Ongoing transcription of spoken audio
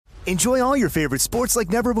Enjoy all your favorite sports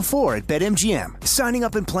like never before at BetMGM. Signing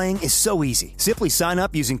up and playing is so easy. Simply sign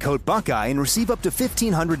up using code Buckeye and receive up to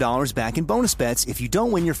 $1,500 back in bonus bets if you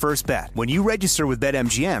don't win your first bet. When you register with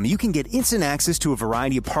BetMGM, you can get instant access to a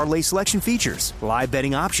variety of parlay selection features, live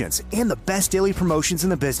betting options, and the best daily promotions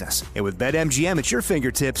in the business. And with BetMGM at your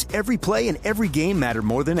fingertips, every play and every game matter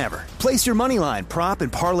more than ever. Place your moneyline, prop,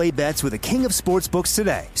 and parlay bets with the king of sportsbooks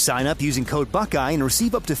today. Sign up using code Buckeye and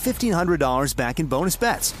receive up to $1,500 back in bonus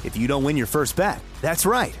bets if you don't win your first bet. That's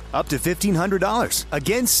right, up to $1,500.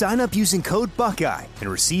 Again, sign up using code Buckeye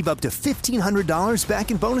and receive up to $1,500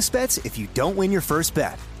 back in bonus bets if you don't win your first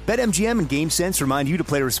bet. BetMGM and GameSense remind you to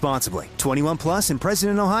play responsibly. 21 plus and present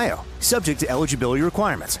in Ohio. Subject to eligibility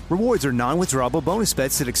requirements. Rewards are non-withdrawable bonus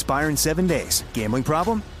bets that expire in 7 days. Gambling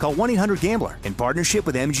problem? Call 1-800-GAMBLER in partnership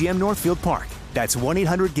with MGM Northfield Park. That's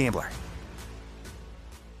 1-800-GAMBLER.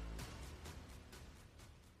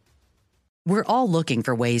 We're all looking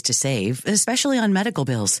for ways to save, especially on medical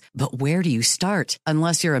bills. But where do you start?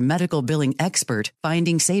 Unless you're a medical billing expert,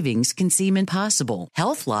 finding savings can seem impossible.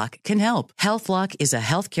 HealthLock can help. HealthLock is a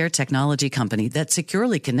healthcare technology company that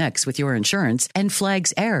securely connects with your insurance and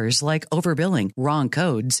flags errors like overbilling, wrong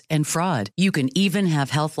codes, and fraud. You can even have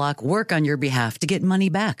HealthLock work on your behalf to get money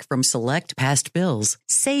back from select past bills.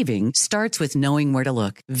 Saving starts with knowing where to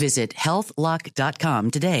look. Visit healthlock.com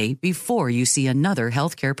today before you see another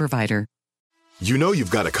healthcare provider. You know you've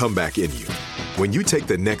got a comeback in you. When you take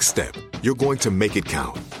the next step, you're going to make it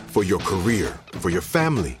count for your career, for your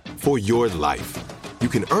family, for your life. You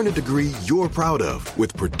can earn a degree you're proud of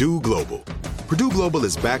with Purdue Global. Purdue Global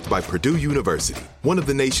is backed by Purdue University, one of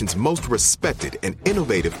the nation's most respected and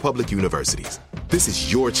innovative public universities. This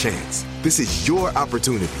is your chance. This is your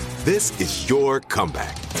opportunity. This is your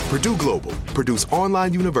comeback. Purdue Global, Purdue's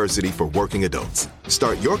online university for working adults.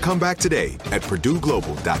 Start your comeback today at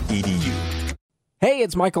purdueglobal.edu. Hey,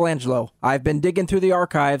 it's Michelangelo. I've been digging through the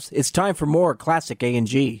archives. It's time for more Classic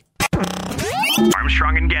A&G.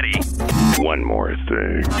 Armstrong and Getty. One more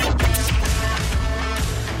thing.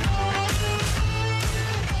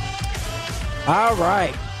 All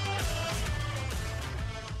right.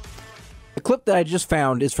 The clip that I just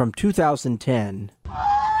found is from 2010.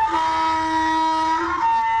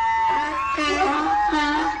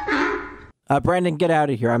 Brandon, get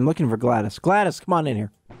out of here. I'm looking for Gladys. Gladys, come on in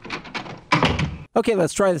here. Okay,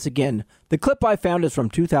 let's try this again. The clip I found is from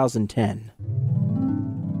 2010.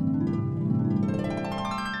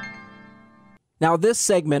 Now, this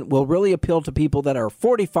segment will really appeal to people that are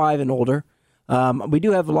 45 and older. We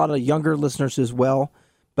do have a lot of younger listeners as well.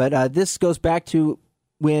 But this goes back to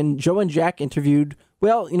when Joe and Jack interviewed...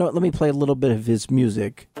 Well, you know what? Let me play a little bit of his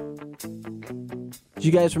music. Do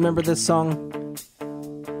you guys remember this song?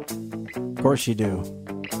 Of course you do.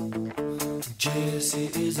 Jesse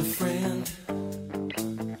is a friend.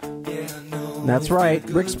 That's right,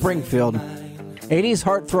 Rick Springfield. 80s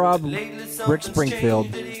heartthrob, Rick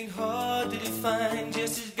Springfield.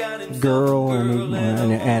 Girl,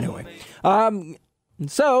 anyway.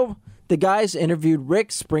 So, the guys interviewed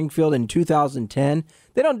Rick Springfield in 2010.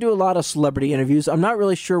 They don't do a lot of celebrity interviews. I'm not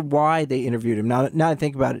really sure why they interviewed him, now I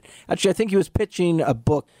think about it. Actually, I think he was pitching a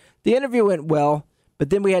book. The interview went well,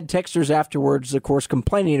 but then we had texters afterwards, of course,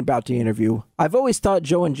 complaining about the interview. I've always thought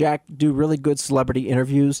Joe and Jack do really good celebrity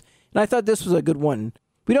interviews, and I thought this was a good one.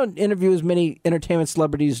 We don't interview as many entertainment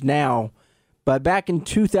celebrities now, but back in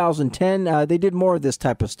 2010, they did more of this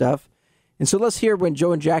type of stuff. And so let's hear when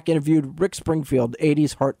Joe and Jack interviewed Rick Springfield,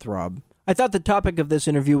 80s heartthrob. I thought the topic of this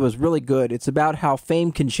interview was really good. It's about how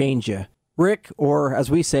fame can change you. Rick, or as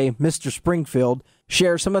we say, Mr. Springfield,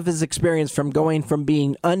 shares some of his experience from going from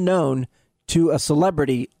being unknown to a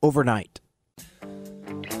celebrity overnight. Yeah,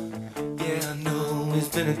 I know he's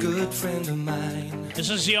been a good friend of mine. This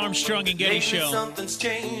is the Armstrong and Getty Show.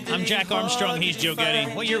 I'm Jack Armstrong, he's Joe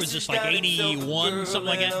Getty. What year was this, like 81, something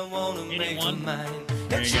like that? 81?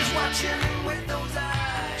 There you go.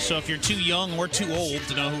 So if you're too young or too old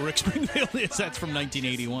to know who Rick Springfield is, that's from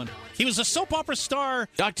 1981. He was a soap opera star.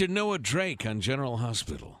 Dr. Noah Drake on General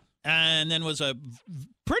Hospital. And then was a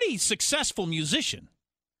pretty successful musician.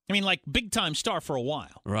 I mean, like, big-time star for a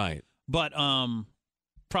while. Right. But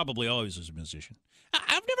probably always as a musician.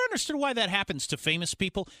 I've never understood why that happens to famous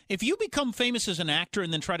people. If you become famous as an actor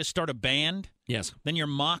and then try to start a band, yes, then you're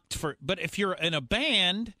mocked for... But if you're in a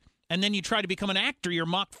band and then you try to become an actor, you're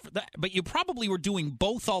mocked for that. But you probably were doing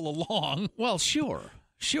both all along. Well, sure.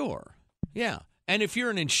 Yeah. And if you're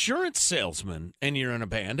an insurance salesman and you're in a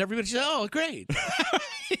band, everybody says, oh, great.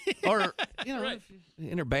 Or, you know, right.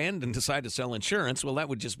 In a band and decide to sell insurance, well, that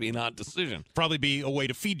would just be an odd decision. Probably be a way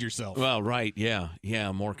to feed yourself. Well, right,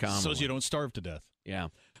 yeah, more common. So as you don't starve to death. Yeah.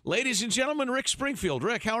 Ladies and gentlemen, Rick Springfield.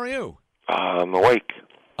 Rick, how are you? I'm awake.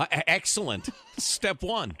 Excellent. Step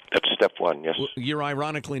one. That's step one, yes. Your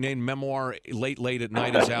ironically named memoir, Late at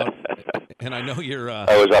Night, is out. And I know you're...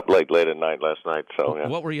 I was up late at night last night, so yeah.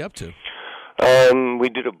 What were you up to? We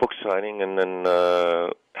did a book signing and then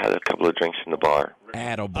had a couple of drinks in the bar.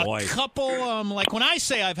 Attaboy. A couple, like when I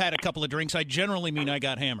say I've had a couple of drinks, I generally mean I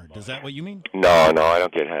got hammered. Is that what you mean? No, I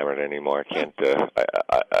don't get hammered anymore. I can't.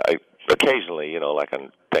 I occasionally, like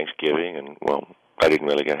on Thanksgiving, and well, I didn't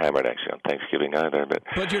really get hammered actually on Thanksgiving either.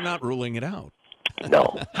 But you're not ruling it out.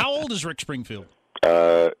 No. How old is Rick Springfield?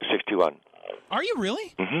 61. Are you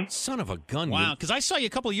really? Mm-hmm. Son of a gun. Wow, because I saw you a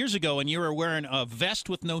couple of years ago, and you were wearing a vest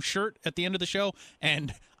with no shirt at the end of the show,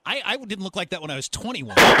 and I didn't look like that when I was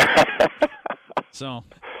 21. So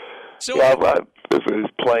yeah,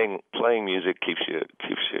 playing music keeps you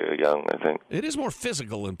young, I think. It is more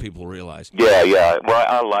physical than people realize. Yeah. Well,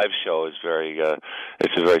 our live show is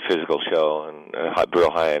it's a very physical show and real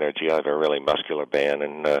high energy. I have a really muscular band,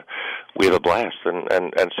 and we have a blast,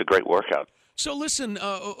 and it's a great workout. So listen,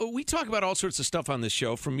 we talk about all sorts of stuff on this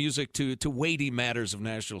show, from music to weighty matters of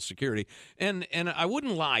national security. And I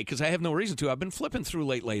wouldn't lie, because I have no reason to. I've been flipping through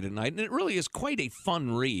Late at Night, and it really is quite a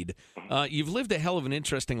fun read. You've lived a hell of an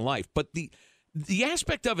interesting life. But the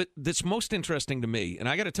aspect of it that's most interesting to me, and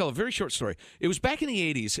I got to tell a very short story. It was back in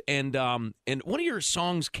the 80s, and one of your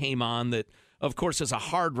songs came on that, of course, as a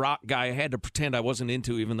hard rock guy, I had to pretend I wasn't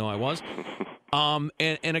into, even though I was. And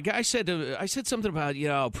a guy said, I said something about,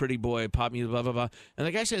 pretty boy, pop music, blah, blah, blah. And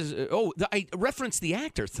the guy says, I referenced the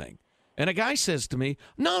actor thing. And a guy says to me,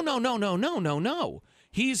 no.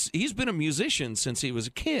 He's been a musician since he was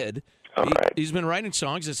a kid. He's been writing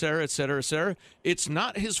songs, et cetera, et cetera, et cetera. It's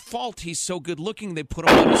not his fault he's so good looking they put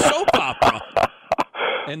him on a soap opera.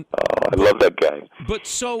 And I love that guy. But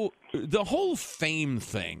so the whole fame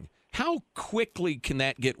thing, how quickly can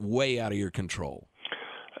that get way out of your control?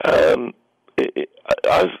 I've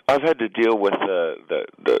had to deal with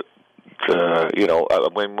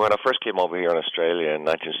when I first came over here in Australia in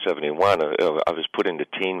 1971, I was put into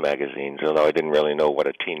teen magazines, although I didn't really know what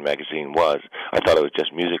a teen magazine was. I thought it was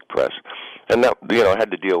just music press, and that I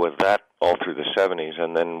had to deal with that all through the 70s.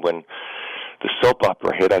 And then when the soap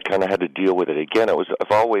opera hit, I kind of had to deal with it again.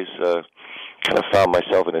 I've always kind of found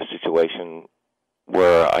myself in a situation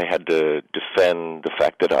where I had to defend the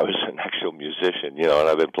fact that I was an actual musician, and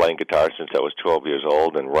I've been playing guitar since I was 12 years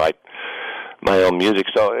old and write my own music.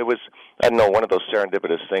 So it was, I don't know, one of those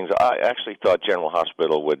serendipitous things. I actually thought General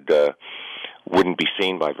Hospital wouldn't be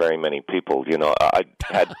seen by very many people. I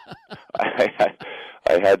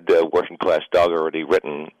had Working Class Dog already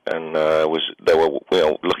written, and they were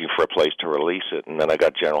looking for a place to release it, and then I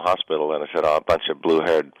got General Hospital, and I said, a bunch of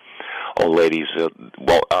blue-haired old ladies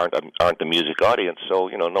aren't the music audience, so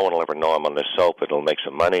no one will ever know I'm on this soap. It'll make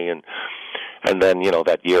some money, and then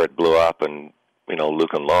that year it blew up, and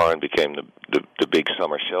Luke and Lauren became the big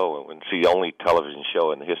summer show, and it's the only television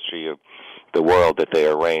show in the history of the world that they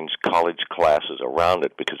arranged college classes around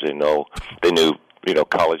it, because they knew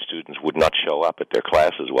college students would not show up at their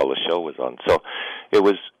classes while the show was on. So it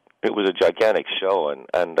was a gigantic show,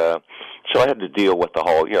 and so I had to deal with the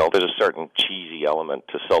whole, there's a certain cheesy element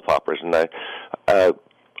to soap operas, and I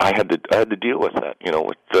had to deal with that,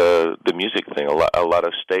 with the music thing. A lot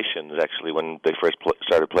of stations, actually, when they first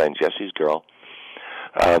started playing Jesse's Girl,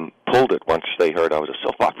 pulled it once they heard I was a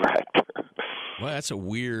soap opera actor. Well, that's a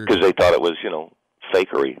weird... Because they thought it was,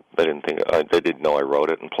 fakery. They didn't know I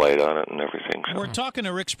wrote it and played on it and everything. So. We're talking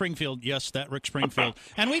to Rick Springfield. Yes, that Rick Springfield.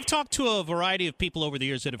 And we've talked to a variety of people over the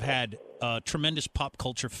years that have had tremendous pop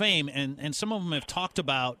culture fame, and some of them have talked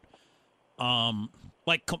about buying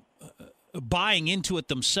into it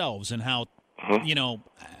themselves and how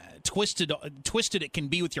twisted it can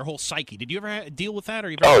be with your whole psyche. Did you ever deal with that?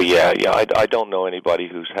 Or yeah. I don't know anybody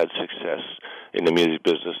who's had success in the music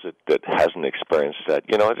business that hasn't experienced that.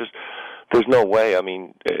 There's no way. I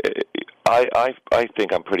mean, I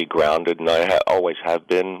think I'm pretty grounded, and I always have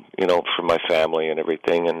been, for my family and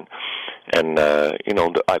everything. And I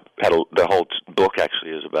had the whole book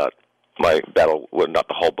actually is about my battle. Well, not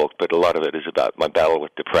the whole book, but a lot of it is about my battle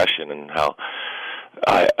with depression and how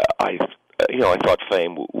I thought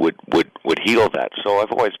fame would heal that. So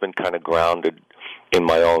I've always been kind of grounded in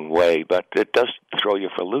my own way, but it does throw you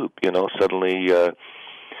for a loop. Suddenly.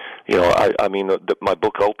 My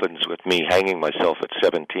book opens with me hanging myself at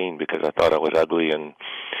 17 because I thought I was ugly and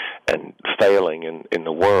failing in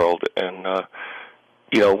the world. And,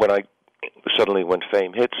 when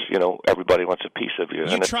fame hits, everybody wants a piece of you.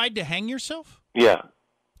 You tried to hang yourself? Yeah.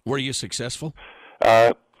 Were you successful?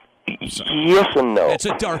 Yes and no. It's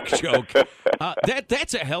a dark joke.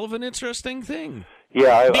 That's a hell of an interesting thing.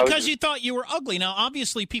 Yeah, because you thought you were ugly. Now,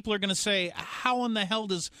 obviously, people are going to say, "How in the hell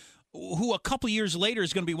does who a couple years later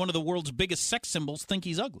is going to be one of the world's biggest sex symbols think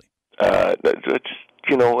he's ugly?"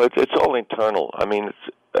 It's all internal. I mean,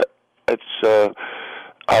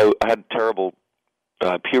 I had terrible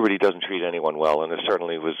puberty. Doesn't treat anyone well, and it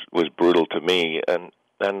certainly was brutal to me. And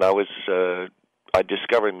I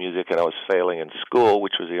discovered music, and I was failing in school,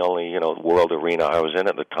 which was the only world arena I was in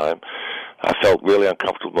at the time. I felt really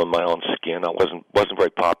uncomfortable in my own skin. I wasn't very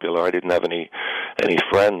popular. I didn't have any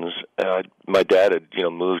friends. My dad had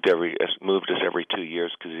moved us every 2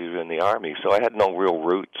 years because he was in the Army, so I had no real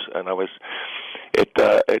roots. And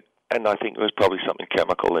and I think there was probably something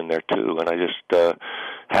chemical in there too. And I just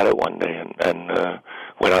had it one day and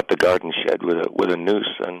went out the garden shed with a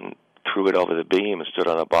noose and threw it over the beam and stood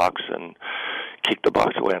on a box and kicked the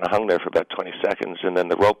box away, and I hung there for about 20 seconds, and then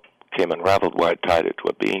the rope came unraveled where I tied it to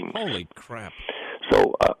a beam. Holy crap!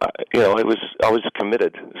 So I was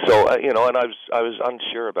committed. So and I was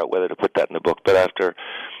unsure about whether to put that in the book, but after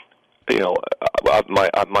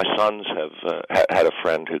my sons have had a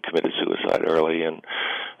friend who committed suicide early,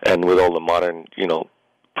 and with all the modern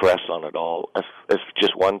press on it all, if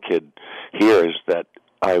just one kid hears that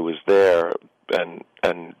I was there and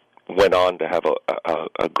went on to have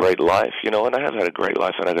a great life, and I have had a great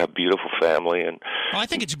life, and I have a beautiful family. And I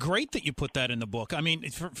think it's great that you put that in the book. I mean,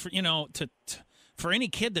 for any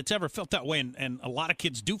kid that's ever felt that way, and a lot of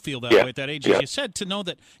kids do feel that way at that age, as you said, to know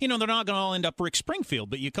that they're not going to all end up Rick Springfield,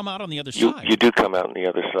 but you come out on the other side. You do come out on the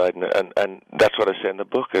other side, and that's what I say in the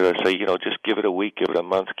book. I say, just give it a week, give it a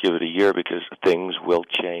month, give it a year, because things will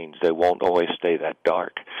change. They won't always stay that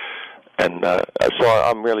dark. And so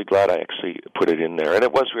I'm really glad I actually put it in there. And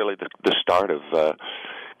it was really the start of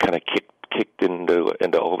kind of kicked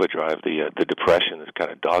into overdrive, the depression that's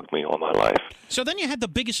kind of dogged me all my life. So then you had the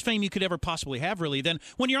biggest fame you could ever possibly have, really. Then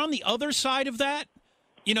when you're on the other side of that,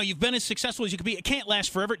 you've been as successful as you could be. It can't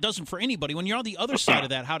last forever. It doesn't for anybody. When you're on the other side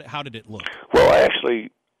of that, how did it look? Well, I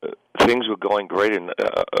actually... things were going great in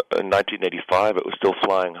 1985. It was still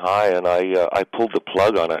flying high, and I pulled the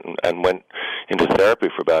plug on it and went into therapy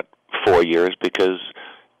for about 4 years because,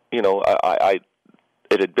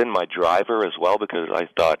 it had been my driver as well, because I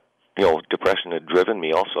thought, depression had driven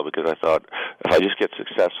me also, because I thought if I just get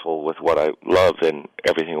successful with what I love, then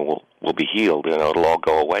everything will be healed, it'll all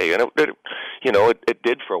go away. And it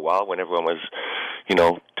did for a while when everyone was,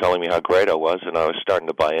 telling me how great I was, and I was starting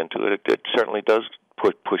to buy into it. It certainly does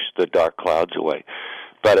push the dark clouds away.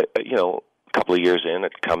 But, a couple of years in,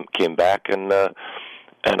 it came back, and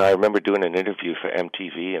I remember doing an interview for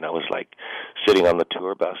MTV, and I was like sitting on the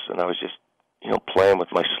tour bus, and I was just, playing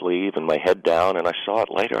with my sleeve and my head down, and I saw it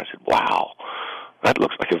later. I said, wow, that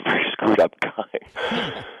looks like a very screwed up guy.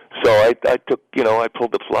 So I took, I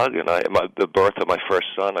pulled the plug, and the birth of my first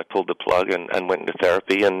son, I pulled the plug and went into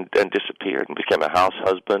therapy and disappeared and became a house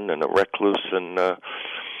husband and a recluse and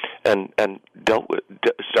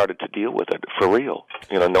started to deal with it for real,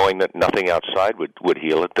 knowing that nothing outside would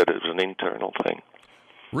heal it, that it was an internal thing.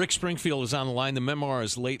 Rick Springfield is on the line. The memoir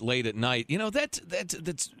is Late at Night.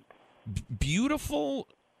 That's beautiful,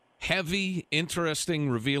 heavy, interesting,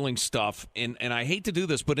 revealing stuff. And I hate to do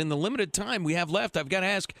this, but in the limited time we have left, I've got to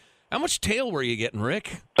ask, how much tail were you getting,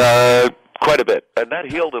 Rick? Quite a bit, and that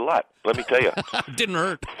healed a lot. Let me tell you, didn't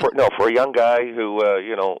hurt. For a young guy who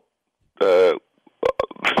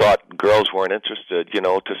thought girls weren't interested,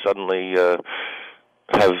 to suddenly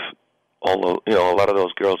have a lot of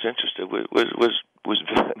those girls interested was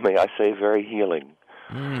may I say, very healing.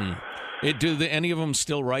 Do any of them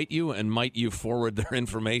still write you, and might you forward their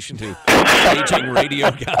information to aging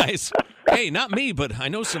radio guys? Hey, not me, but I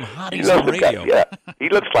know some hotties on radio. Yeah, he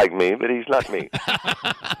looks like me, but he's not me.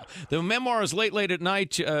 The memoir is Late at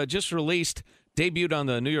Night, just released, debuted on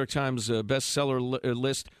the New York Times bestseller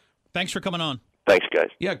list. Thanks for coming on. Thanks, guys.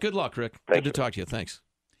 Yeah, good luck, Rick. Thank good to talk to you. Thanks.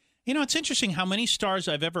 It's interesting how many stars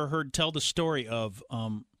I've ever heard tell the story of,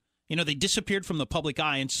 they disappeared from the public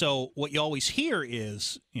eye, and so what you always hear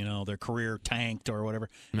is, their career tanked or whatever.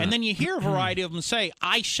 Yeah. And then you hear a variety of them say,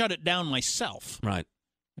 I shut it down myself. Right.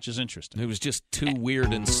 Which is interesting. It was just too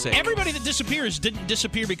weird and sick. Everybody that disappears didn't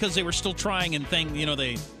disappear because they were still trying and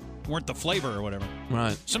they weren't the flavor or whatever.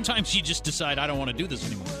 Right. Sometimes you just decide, I don't want to do this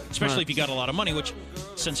anymore. Especially if you got a lot of money, which,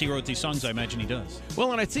 since he wrote these songs, I imagine he does.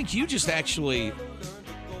 Well, and I think you just actually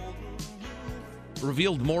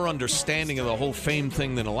revealed more understanding of the whole fame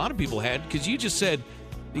thing than a lot of people had, because you just said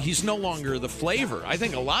he's no longer the flavor. I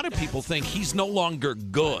think a lot of people think he's no longer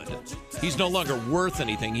good. He's no longer worth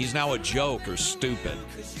anything. He's now a joke or stupid.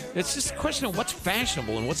 It's just a question of what's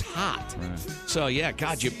fashionable and what's hot. Right. So, yeah,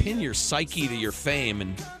 God, you pin your psyche to your fame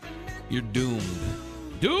and you're doomed.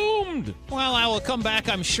 Doomed. Well, I will come back,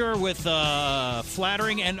 I'm sure, with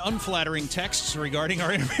flattering and unflattering texts regarding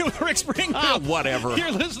our interview with Rick Springfield. Whatever.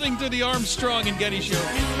 You're listening to the Armstrong and Getty Show.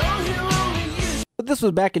 But this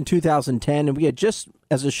was back in 2010, and we had just,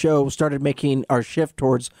 as a show, started making our shift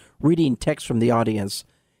towards reading text from the audience.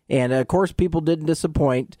 And, of course, people didn't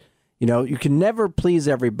disappoint. You know, you can never please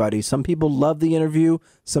everybody. Some people loved the interview.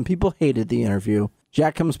 Some people hated the interview.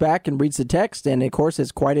 Jack comes back and reads the text, and, of course,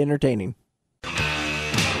 it's quite entertaining.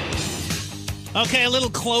 Okay, a little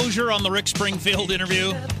closure on the Rick Springfield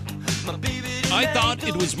interview. I thought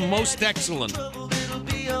it was most excellent.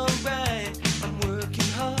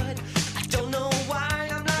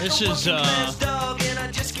 This is,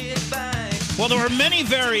 well, there were many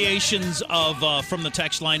variations of, from the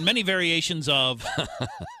text line, many variations of,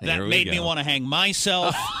 that made me want to hang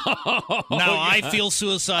myself. Now I feel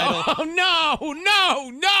suicidal. Oh,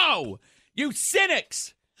 no! You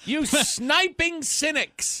cynics! You sniping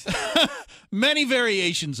cynics! Many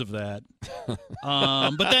variations of that.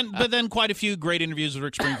 But then quite a few great interviews with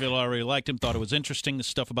Rick Springfield. I already liked him, thought it was interesting. The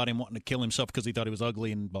stuff about him wanting to kill himself because he thought he was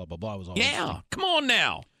ugly and blah, blah, blah. Was all come on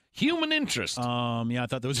now. Human interest. Yeah, I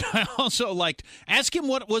thought that was. I also liked. Ask him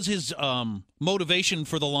what was his motivation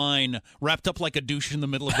for the line "wrapped up like a douche in the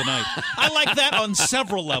middle of the night." I like that on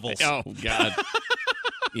several levels. Oh God.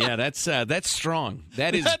 Yeah, that's strong.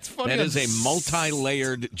 That's funny. That is a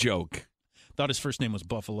multi-layered joke. Thought his first name was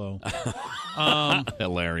Buffalo.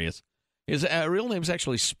 Hilarious. His real name's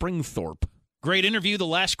actually Springthorpe. Great interview. The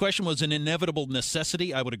last question was an inevitable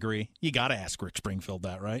necessity. I would agree. You got to ask Rick Springfield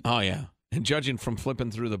that, right? Oh yeah. And judging from flipping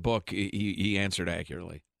through the book, he answered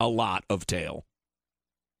accurately. A lot of tail.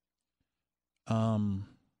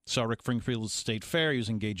 Saw Rick Springfield's State Fair. He was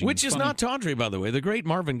engaging. Which is not tawdry, by the way. The great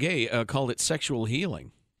Marvin Gaye called it sexual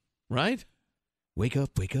healing. Right? Wake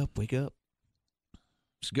up, wake up, wake up.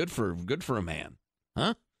 It's good for a man.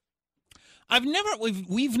 Huh?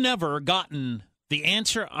 We've never gotten the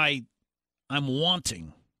answer I'm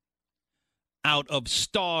wanting out of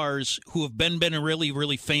stars who have been really,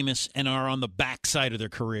 really famous and are on the backside of their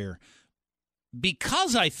career.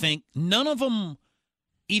 Because I think none of them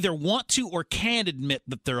either want to or can admit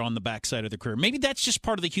that they're on the backside of their career. Maybe that's just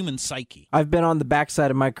part of the human psyche. I've been on the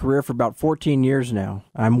backside of my career for about 14 years now.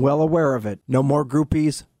 I'm well aware of it. No more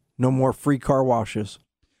groupies, no more free car washes.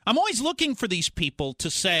 I'm always looking for these people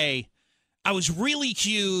to say, I was really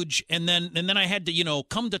huge, and then I had to,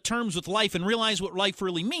 come to terms with life and realize what life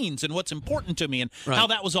really means and what's important to me and how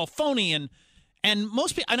that was all phony. And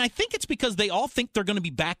most people, and I think it's because they all think they're going to be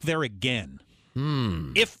back there again,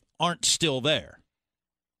 if aren't still there.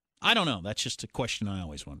 I don't know. That's just a question I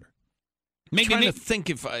always wonder. Maybe to think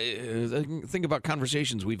think about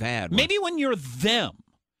conversations we've had. Maybe when you're them,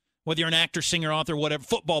 whether you're an actor, singer, author, whatever,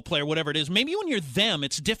 football player, whatever it is, maybe when you're them,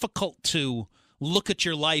 it's difficult to look at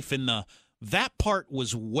your life in that part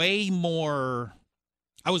was way more.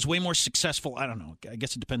 I was way more successful. I don't know. I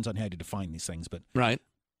guess it depends on how you define these things, but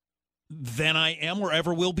than I am or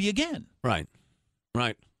ever will be again. Right.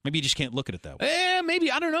 Maybe you just can't look at it that way. Maybe,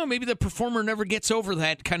 I don't know. Maybe the performer never gets over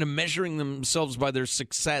that kind of measuring themselves by their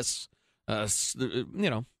success. The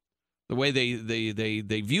way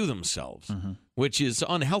they view themselves, which is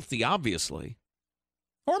unhealthy, obviously.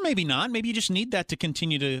 Or maybe not. Maybe you just need that to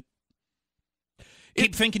continue to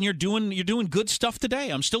keep thinking you're doing good stuff today.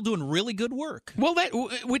 I'm still doing really good work. Well,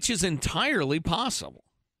 which is entirely possible.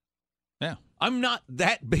 Yeah. I'm not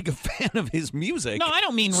that big a fan of his music. No, I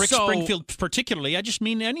don't mean Rick Springfield particularly. I just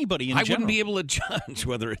mean anybody in general. I wouldn't be able to judge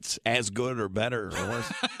whether it's as good or better or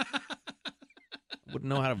worse. Wouldn't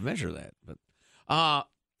know how to measure that. But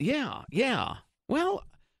yeah. Well,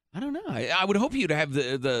 I don't know. I would hope you'd have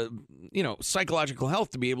the psychological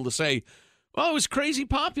health to be able to say, well, it was crazy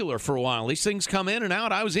popular for a while. These things come in and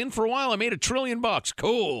out. I was in for a while. I made $1 trillion.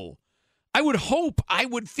 Cool. I would hope I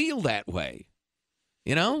would feel that way.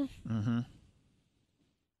 Mm-hmm.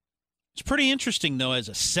 It's pretty interesting, though, as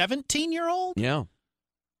a 17-year-old. Yeah. I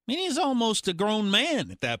mean, he's almost a grown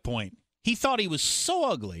man at that point. He thought he was so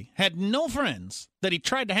ugly, had no friends, that he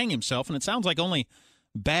tried to hang himself, and it sounds like only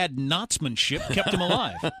bad knotsmanship kept him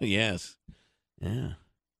alive. Yes. Yeah.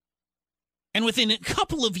 And within a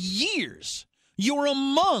couple of years, you're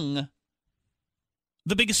among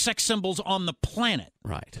the biggest sex symbols on the planet.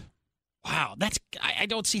 Right. Wow, I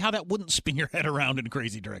don't see how that wouldn't spin your head around in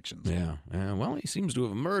crazy directions. Yeah. Well, he seems to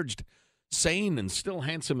have emerged sane and still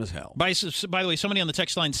handsome as hell. By the way, somebody on the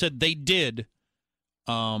text line said they did,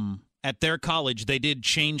 at their college, they did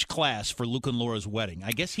change class for Luke and Laura's wedding.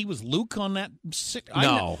 I guess he was Luke on that.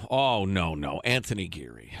 No. Anthony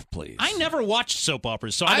Geary, please. I never watched soap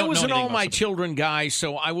operas, so I don't know was an anything All My about Children guy,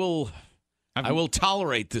 so I will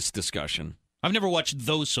tolerate this discussion. I've never watched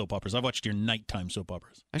those soap operas. I've watched your nighttime soap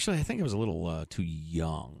operas. Actually, I think I was a little too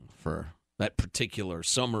young for that particular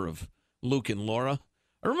summer of Luke and Laura.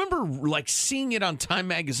 I remember like seeing it on Time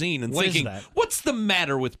Magazine and thinking, what's the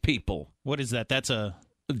matter with people? What is that? That's a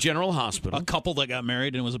General Hospital. A couple that got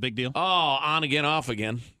married and it was a big deal? Oh, on again, off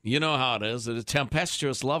again. You know how it is. It's a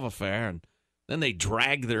tempestuous love affair. And then they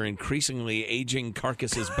drag their increasingly aging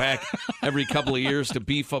carcasses back every couple of years to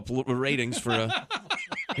beef up ratings for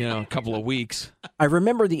a couple of weeks. I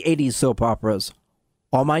remember the 80s soap operas.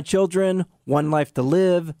 All My Children, One Life to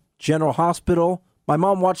Live, General Hospital. My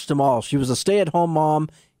mom watched them all. She was a stay-at-home mom,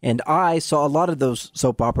 and I saw a lot of those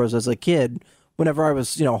soap operas as a kid whenever I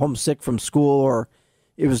was, homesick from school or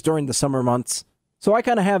it was during the summer months. So I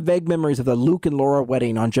kind of have vague memories of the Luke and Laura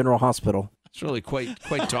wedding on General Hospital. It's really quite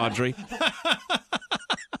tawdry.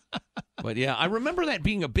 But yeah, I remember that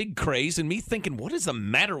being a big craze and me thinking, what is the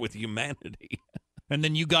matter with humanity? And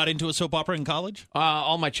then you got into a soap opera in college?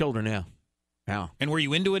 All My Children, yeah. Yeah. And were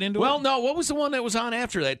you into it? Well, no. What was the one that was on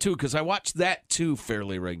after that, too? Because I watched that, too,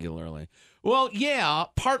 fairly regularly. Well, yeah,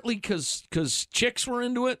 partly because chicks were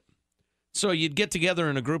into it. So you'd get together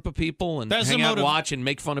in a group of people and hang out, watch, and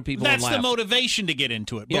make fun of people and laugh. That's the motivation to get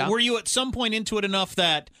into it. But were you at some point into it enough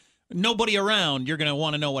that nobody around, you're going to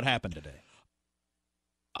want to know what happened today?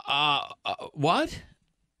 What?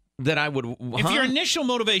 That I would... If your initial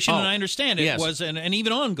motivation, and I understand it, was, and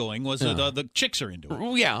even ongoing, was the chicks are into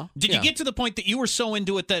it. Yeah. Did you get to the point that you were so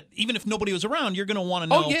into it that even if nobody was around, you're going to want to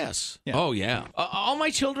know? Oh, yes. Yeah. Oh, yeah. All My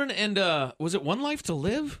Children and, was it One Life to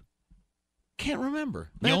Live? Can't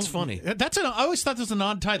remember. That's funny. I always thought this was an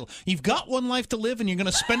odd title. You've got one life to live, and you're going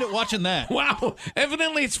to spend it watching that. Wow.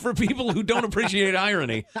 Evidently, it's for people who don't appreciate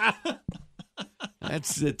irony.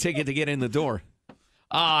 That's the ticket to get in the door.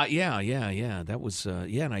 Yeah. That was,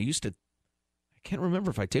 and I can't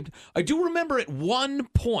remember if I taped it. I do remember at one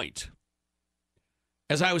point,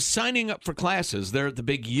 as I was signing up for classes there at the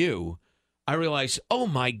Big U, I realized, oh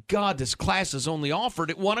my God, this class is only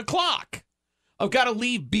offered at 1 o'clock. I've got to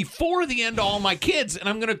leave before the end of All My Kids, and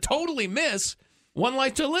I'm going to totally miss One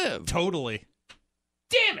Life to Live. Totally.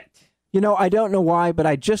 Damn it. I don't know why, but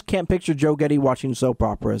I just can't picture Joe Getty watching soap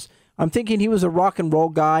operas. I'm thinking he was a rock and roll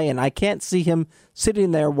guy, and I can't see him sitting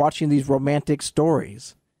there watching these romantic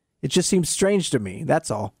stories. It just seems strange to me, that's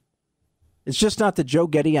all. It's just not the Joe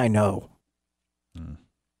Getty I know.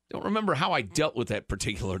 Don't remember how I dealt with that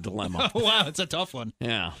particular dilemma. Wow, it's a tough one.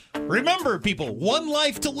 Yeah. Remember, people, one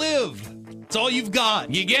life to live. It's all you've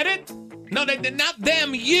got. You get it? No, not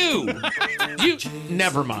them, you. You.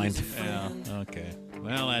 Never mind. Yeah, okay.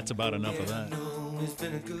 Well, that's about enough of that.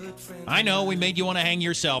 I know, we made you want to hang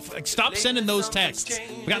yourself. Stop sending those texts.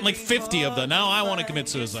 We've got like 50 of them. Now I want to commit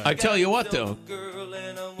suicide. I tell you what, though.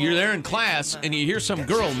 You're there in class, and you hear some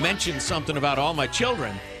girl mention something about All My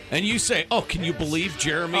Children, and you say, oh, can you believe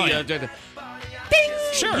Jeremy? Oh, yeah. Ding!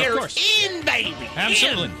 Sure, You're of course. in, baby.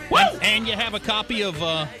 Absolutely. In. Woo! And you have a copy of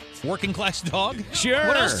Working Class Dog? Sure.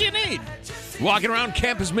 What else do you need? Walking around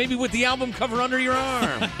campus, maybe with the album cover under your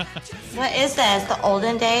arm. What is this, the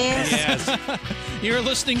olden days? Yes. You're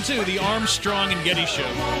listening to the Armstrong and Getty Show.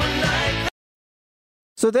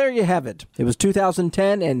 So there you have it. It was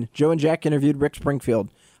 2010, and Joe and Jack interviewed Rick Springfield.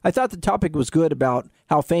 I thought the topic was good about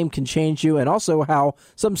how fame can change you and also how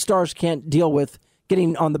some stars can't deal with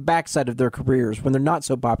getting on the backside of their careers when they're not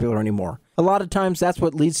so popular anymore. A lot of times that's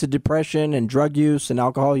what leads to depression and drug use and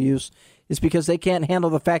alcohol use is because they can't handle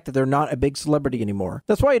the fact that they're not a big celebrity anymore.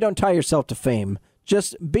 That's why you don't tie yourself to fame.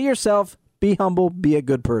 Just be yourself, be humble, be a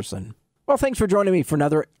good person. Well, thanks for joining me for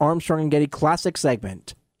another Armstrong and Getty classic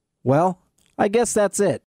segment. Well, I guess that's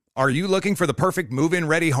it. Are you looking for the perfect move-in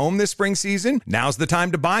ready home this spring season? Now's the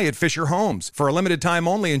time to buy at Fisher Homes. For a limited time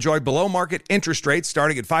only, enjoy below-market interest rates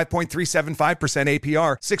starting at 5.375%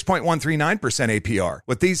 APR, 6.139% APR.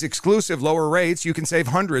 With these exclusive lower rates, you can save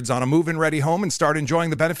hundreds on a move-in ready home and start enjoying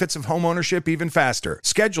the benefits of home ownership even faster.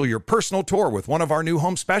 Schedule your personal tour with one of our new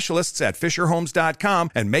home specialists at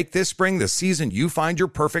FisherHomes.com and make this spring the season you find your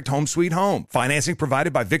perfect home sweet home. Financing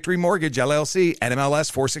provided by Victory Mortgage, LLC,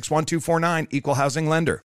 NMLS 461249, Equal Housing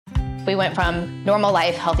Lender. We went from normal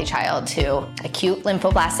life, healthy child to acute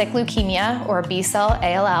lymphoblastic leukemia, or B-cell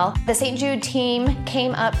ALL. The St. Jude team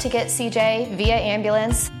came up to get CJ via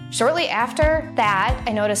ambulance. Shortly after that,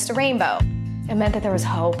 I noticed a rainbow. It meant that there was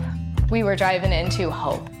hope. We were driving into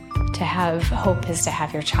hope. To have hope is to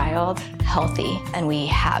have your child healthy, and we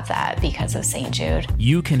have that because of St. Jude.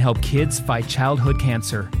 You can help kids fight childhood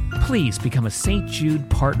cancer. Please become a St. Jude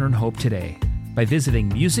Partner in Hope today by visiting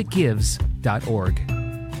musicgives.org.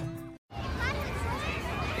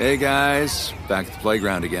 Hey guys, back at the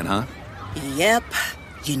playground again, huh? Yep.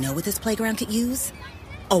 You know what this playground could use?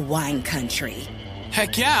 a wine country.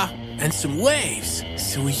 Heck yeah, and some waves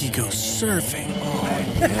so we could go surfing.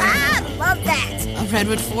 Oh, yeah. Love that. A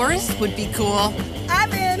redwood forest would be cool.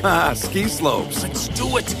 I'm in. Ski slopes. Let's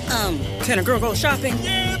do it. Can a girl go shopping?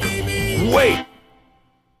 Yeah, baby. Wait.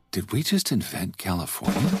 Did we just invent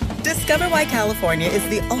California? Discover why California is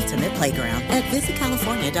the ultimate playground at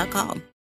visitcalifornia.com.